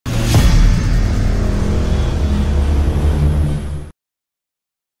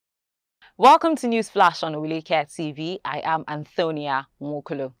Welcome to News Flash on Oweleketv. I am Antonia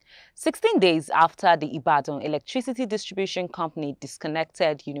Nwokolo. 16 days after the Ibadan Electricity Distribution Company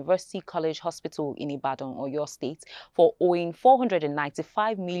disconnected University College Hospital in Ibadan, Oyo State, for owing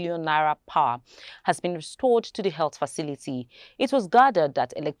 495 million naira power has been restored to the health facility. It was gathered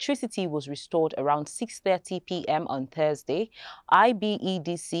that electricity was restored around 6:30 p.m. on Thursday.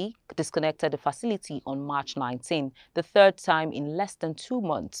 IBEDC disconnected the facility on March 19, the third time in less than 2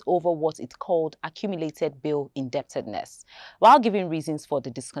 months over what it called accumulated bill indebtedness. While giving reasons for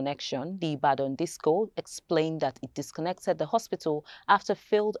the disconnection, the Ibadan Disco explained that it disconnected the hospital after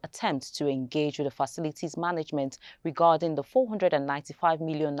failed attempts to engage with the facility's management regarding the 495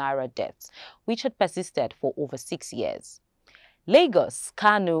 million naira debt, which had persisted for over 6 years. Lagos,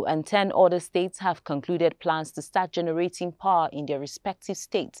 Kano and 10 other states have concluded plans to start generating power in their respective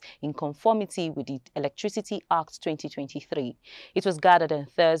states in conformity with the Electricity Act 2023. It was gathered on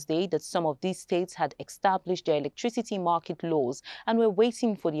Thursday that some of these states had established their electricity market laws and were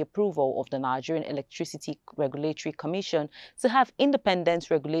waiting for the approval of the Nigerian Electricity Regulatory Commission to have independent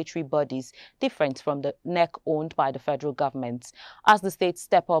regulatory bodies different from the NEC owned by the federal government. As the states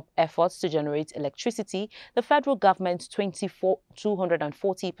step up efforts to generate electricity, the federal government's 240%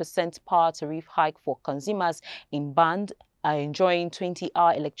 power tariff hike for consumers in band enjoying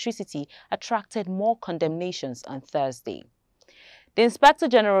 20-hour electricity attracted more condemnations on Thursday. The Inspector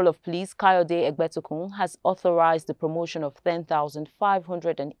General of Police, Kayode Egbetokun, has authorized the promotion of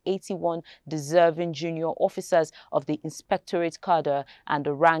 10,581 deserving junior officers of the Inspectorate cadre and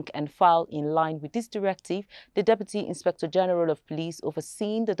the rank and file. In line with this directive, the Deputy Inspector General of Police,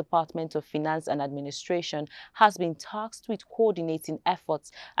 overseeing the Department of Finance and Administration, has been tasked with coordinating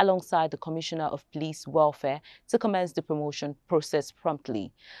efforts alongside the Commissioner of Police Welfare to commence the promotion process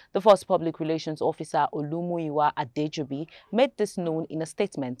promptly. The first Public Relations Officer, Olumuyiwa Adejobi, made this known in a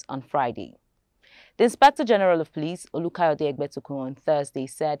statement on Friday. The Inspector General of Police, Olukayode Egbetokun, on Thursday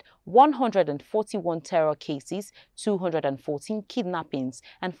said 141 terror cases, 214 kidnappings,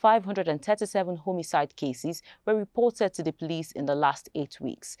 and 537 homicide cases were reported to the police in the last 8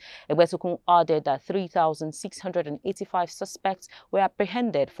 weeks. Egbetokun added that 3,685 suspects were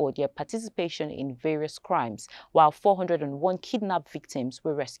apprehended for their participation in various crimes, while 401 kidnapped victims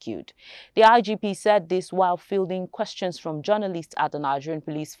were rescued. The IGP said this while fielding questions from journalists at the Nigerian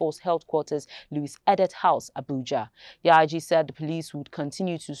Police Force Headquarters, Louis Edet House, Abuja. The IG said the police would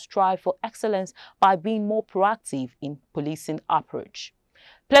continue to strive for excellence by being more proactive in policing approach.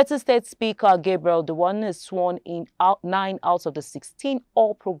 Plateau State Speaker Gabriel Dewan has sworn in 9 out of the 16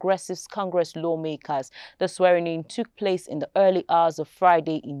 All Progressives Congress lawmakers. The swearing-in took place in the early hours of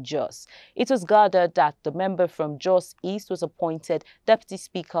Friday in Jos. It was gathered that the member from Jos East was appointed Deputy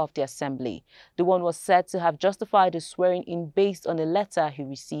Speaker of the Assembly. Dewan was said to have justified the swearing-in based on a letter he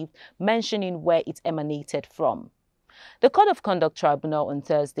received mentioning where it emanated from. The Code of Conduct Tribunal on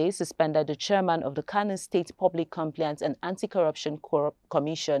Thursday suspended the chairman of the Kano State Public Compliance and Anti-Corruption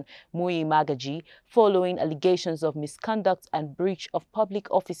Commission, Muyi Magaji, following allegations of misconduct and breach of public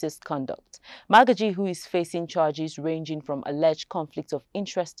officers' conduct. Magaji, who is facing charges ranging from alleged conflict of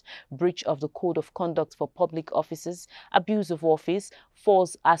interest, breach of the Code of Conduct for public officers, abuse of office,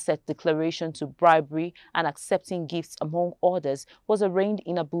 false asset declaration to bribery, and accepting gifts, among others, was arraigned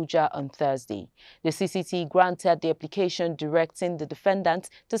in Abuja on Thursday. The CCT granted the application directing the defendant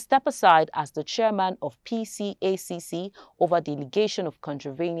to step aside as the chairman of PCACC over the allegation of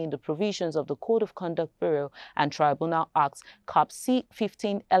contravening the provisions of the Code of Conduct Bureau and Tribunal Act Cap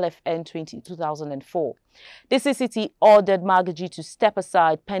C15 LFN 2004. The CCT ordered Magaji to step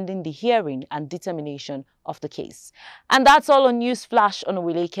aside pending the hearing and determination of the case. And that's all on News Flash on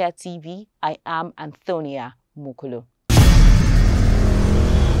Oweleketv. I am Antonia Nwokolo.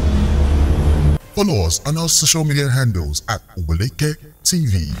 Follow us on our social media handles at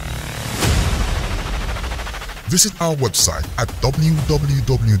Oweleketv. Visit our website at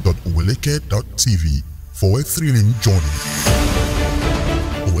www.oweleke.tv for a thrilling journey.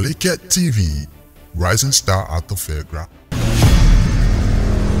 Oweleketv, rising star at the fairground.